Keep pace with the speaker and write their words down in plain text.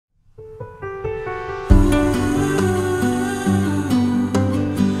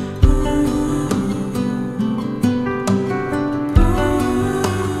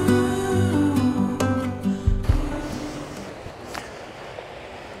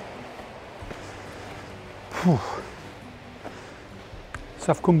Whew.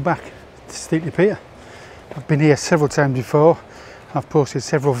 So I've come back to Steetley Pier. I've been here several times before. I've posted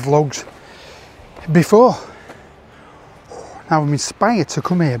several vlogs before. Now I'm inspired to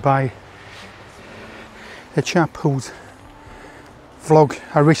come here by a chap whose vlog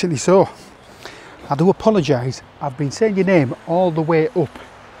I recently saw. I do apologise, I've been saying your name all the way up,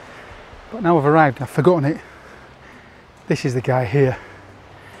 but now I've arrived, I've forgotten it. This is the guy here.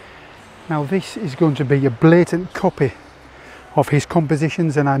 Now this is going to be a blatant copy of his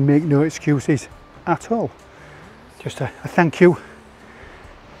compositions, and I make no excuses at all. Just a thank you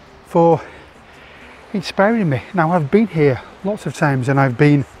for inspiring me. Now I've been here lots of times, and I've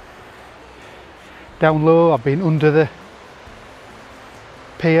been down low, I've been under the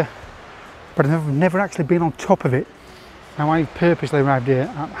pier, but I've never actually been on top of it. Now I purposely arrived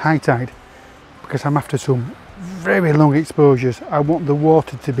here at high tide because I'm after some very long exposures. I want the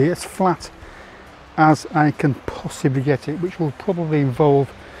water to be as flat as I can possibly get it, which will probably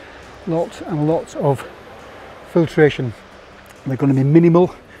involve lots and lots of filtration. They're going to be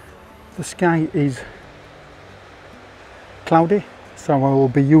minimal. The sky is cloudy, so I will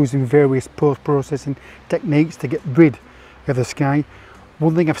be using various post-processing techniques to get rid of the sky.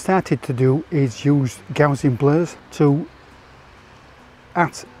 One thing I've started to do is use Gaussian blurs to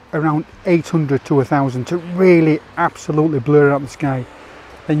at around 800 to 1000 to really absolutely blur out the sky,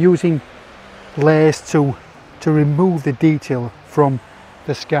 and using layers to remove the detail from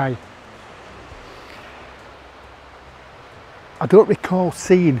the sky. I don't recall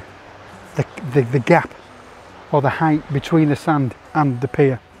seeing the gap or the height between the sand and the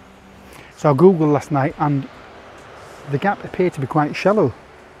pier, so I googled last night and the gap appeared to be quite shallow,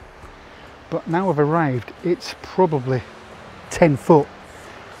 but now I've arrived, it's probably 10 foot.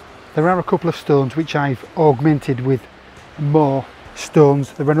 There are a couple of stones which I've augmented with more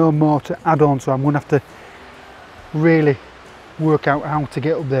stones. There are no more to add on, so I'm going to have to really work out how to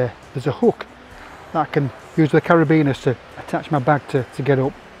get up there. There's a hook that I can use with the carabiners to attach my bag to get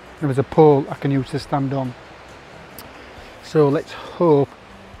up, and there's a pole I can use to stand on. So let's hope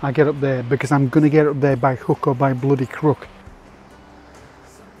I get up there, because I'm going to get up there by hook or by bloody crook.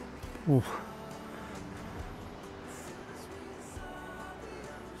 Oof.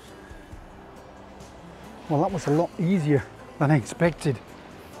 Well, that was a lot easier than I expected.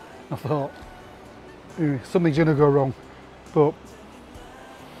 I thought something's going to go wrong, but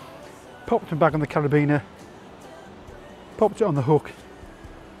popped my bag on the carabiner, popped it on the hook,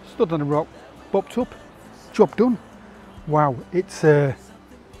 stood on a rock, bopped up, job done. Wow, it's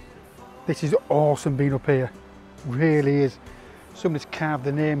this is awesome being up here, really is. Somebody's carved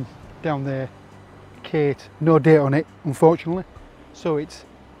the name down there, Kate, no date on it unfortunately, so it's,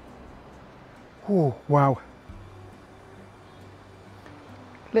 oh wow.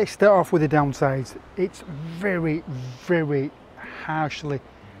 Let's start off with the downsides. It's very, very harshly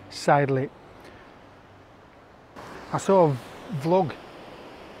sidelit. I saw a vlog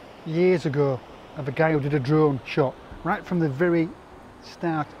years ago of a guy who did a drone shot right from the very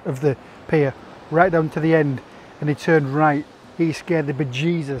start of the pier right down to the end, and he turned right. He scared the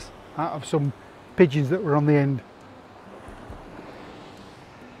bejesus out of some pigeons that were on the end.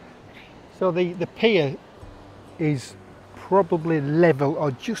 So the pier is probably level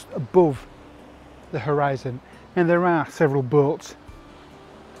or just above the horizon, and there are several boats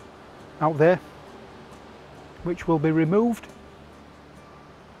out there which will be removed.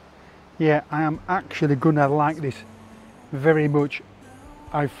 Yeah, I am actually gonna like this very much.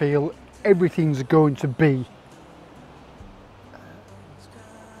 I feel everything's going to be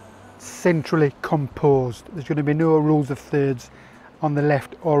centrally composed. There's going to be no rules of thirds on the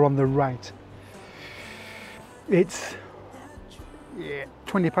left or on the right. It's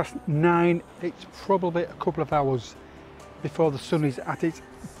 9:20. It's probably a couple of hours before the sun is at its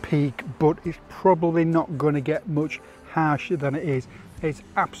peak, but it's probably not going to get much harsher than it is. There's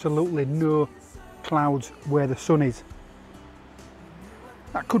absolutely no clouds where the sun is.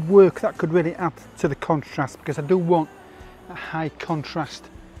 That could work, that could really add to the contrast, because I do want a high contrast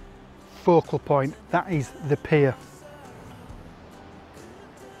focal point. That is the pier.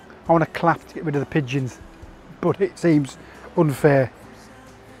 I want to clap to get rid of the pigeons, but it seems unfair.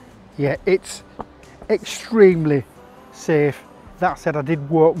 Yeah, it's extremely safe. That said, I did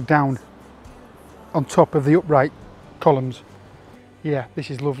walk down on top of the upright columns. Yeah, this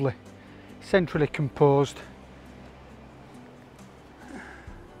is lovely. Centrally composed.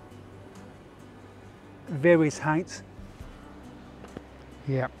 Various heights.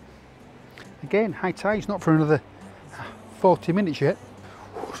 Yeah. Again, high tide's not for another 40 minutes yet.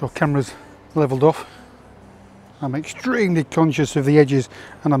 So camera's leveled off. I'm extremely conscious of the edges,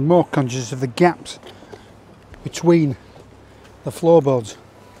 and I'm more conscious of the gaps between the floorboards,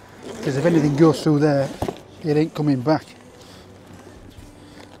 because if anything goes through there, it ain't coming back.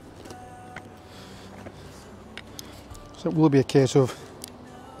 So it will be a case of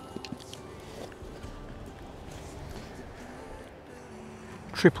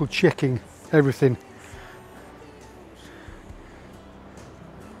triple checking everything.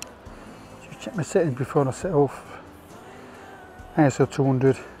 Just check my settings before I set off. ISO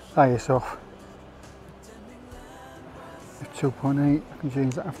 200, IS off. F2.8, I can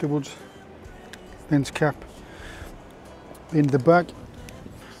change that afterwards. Lens cap in the bag,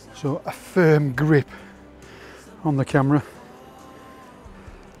 so a firm grip on the camera.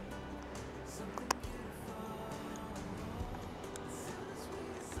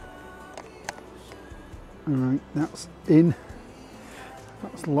 Alright, that's in,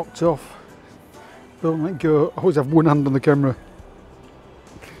 that's locked off. Don't let go. I always have one hand on the camera.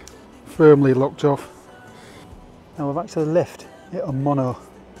 Firmly locked off. Now I've actually left it on mono,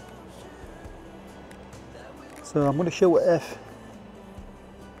 so I'm going to show it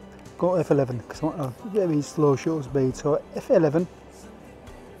go F11 because I want a very slow shutter speed. So F11,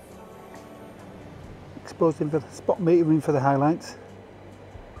 exposed in for the spot metering for the highlights.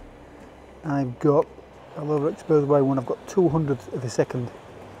 I've got a overexposed by one. I've got 200th of a second.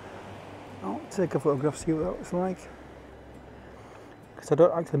 I'll take a photograph, see what that looks like, because I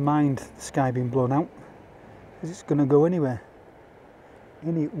don't actually mind the sky being blown out, because it's going to go anywhere.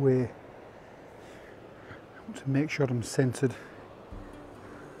 Anyway, I want to make sure I'm centered.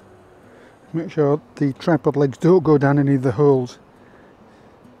 Make sure the tripod legs don't go down any of the holes.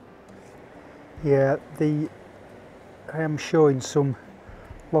 Yeah, I am showing some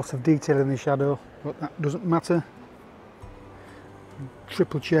loss of detail in the shadow, but that doesn't matter.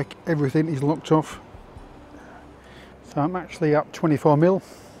 Triple check everything is locked off. So I'm actually at 24mm,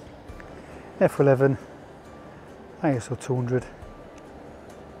 f11, ISO 200,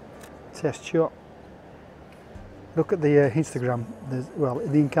 test shot. Look at the histogram. Well,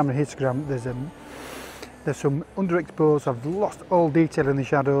 the in-camera histogram, there's some underexposed. I've lost all detail in the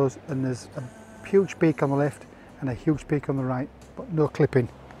shadows, and there's a huge peak on the left and a huge peak on the right, but no clipping.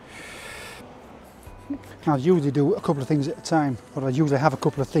 I usually do a couple of things at a time, or I usually have a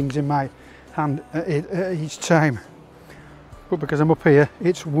couple of things in my hand at each time. But because I'm up here,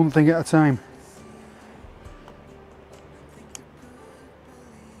 it's one thing at a time.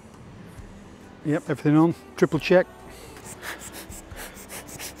 Yep, everything on, triple check.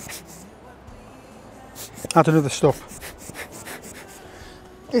 Add another stop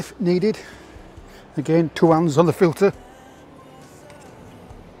if needed. Again, 2 hands on the filter.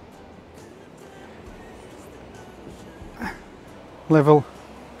 Level.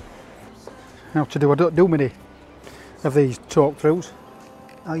 How to do, I don't do many of these talk throughs.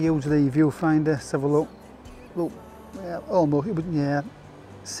 I'll use the viewfinder, let's have a look. Look, yeah, almost, yeah,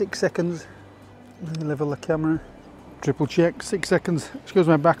 6 seconds. Level the camera, triple check, 6 seconds. Excuse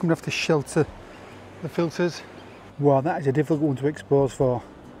my back, I'm going to have to shelter the filters. Wow, that is a difficult one to expose for.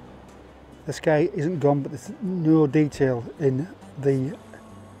 The sky isn't gone, but there's no detail in the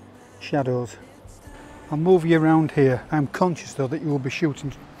shadows. I'll move you around here. I'm conscious though that you will be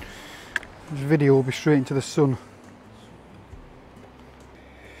shooting, this video will be straight into the sun.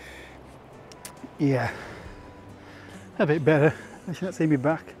 Yeah, a bit better. I should not see me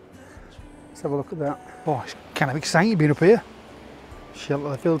back. Let's have a look at that. Oh, it's kind of exciting being up here. Shelter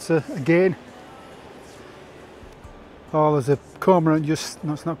the filter again. Oh, there's a cormorant just,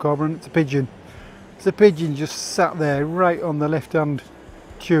 no, it's not cormorant, it's a pigeon. There's a pigeon just sat there right on the left hand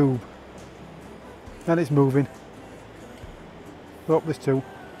tube. And it's moving. Oh, there's 2.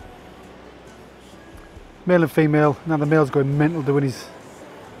 Male and female. Now the male's going mental doing his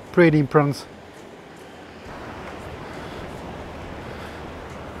preening prance.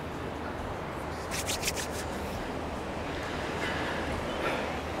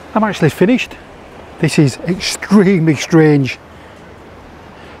 I'm actually finished. This is extremely strange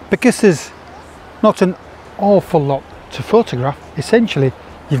because there's not an awful lot to photograph. Essentially,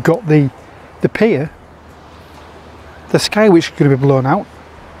 you've got the pier, the sky which is going to be blown out,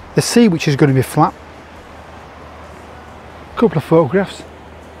 the sea which is going to be flat, a couple of photographs,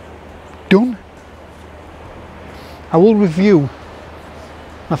 done. I will review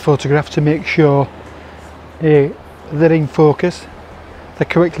my photographs to make sure they're in focus, they're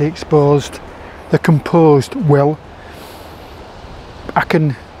correctly exposed, they're composed well. I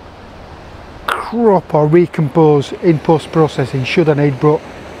can crop or recompose in post-processing should I need, but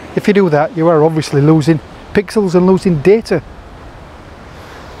if you do that, you are obviously losing pixels and losing data.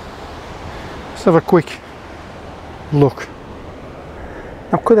 Let's have a quick look.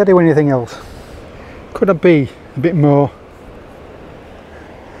 Now, could I do anything else? could I be a bit more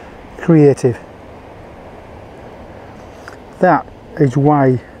creative? That is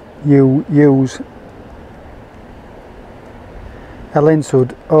why you use a lens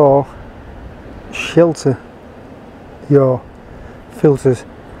hood or shelter your filters.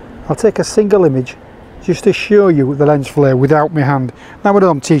 I'll take a single image just to show you the lens flare without my hand. Now I know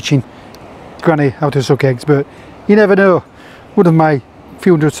I'm teaching Granny how to suck eggs, but you never know, one of my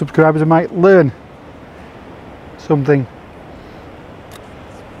few hundred subscribers might learn something.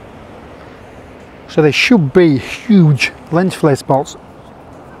 So there should be huge lens flare spots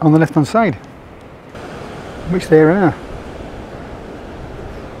on the left hand side, which there are.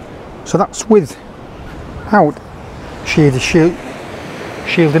 So that's without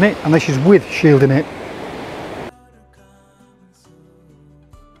shielding it, and this is with shielding it.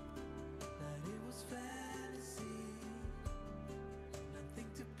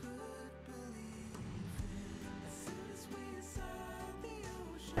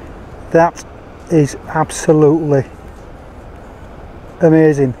 That is absolutely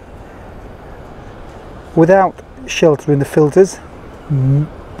amazing. Without sheltering the filters,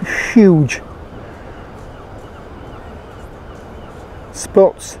 huge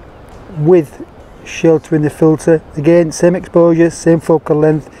spots. With sheltering the filter, again same exposure, same focal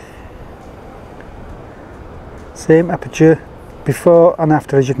length, same aperture, before and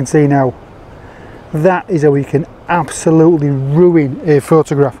after, as you can see now. That is how you can absolutely ruin a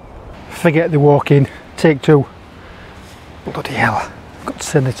photograph. Forget the walk in, take two. Bloody hell, I've got to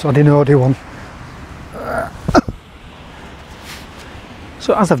send it so I didn't order one.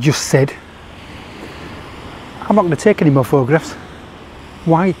 So as I've just said, I'm not going to take any more photographs.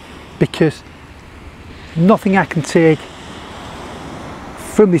 Why? Because nothing I can take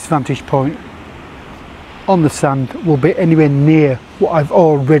from this vantage point on the sand will be anywhere near what I've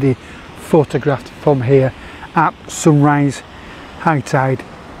already photographed from here at sunrise, high tide,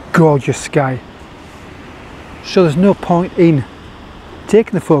 gorgeous sky. So there's no point in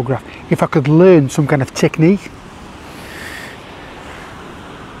taking the photograph. If I could learn some kind of technique,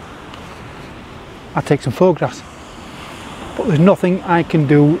 I'd take some photographs, but there's nothing I can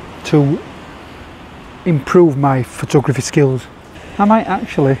do to improve my photography skills. I might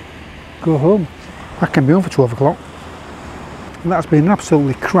actually go home. I can be home for 12 o'clock. And that's been an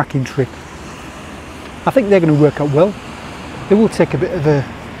absolutely cracking trip. I think they're going to work out well. They will take a bit of a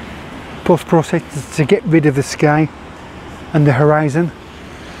post-process to get rid of the sky and the horizon.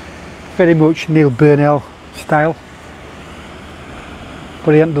 Very much Neil Burnell style.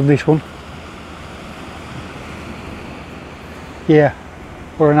 But he hasn't done this one. Yeah,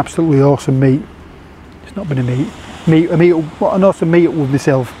 what an absolutely awesome meet. It's not been a meet. What an awesome meet up with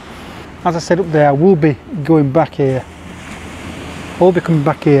myself. As I said up there, I will be going back here. I'll be coming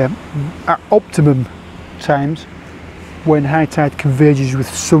back here at optimum times when high tide converges with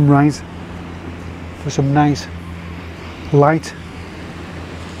sunrise for some nice light.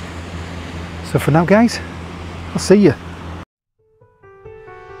 So for now guys, I'll see you.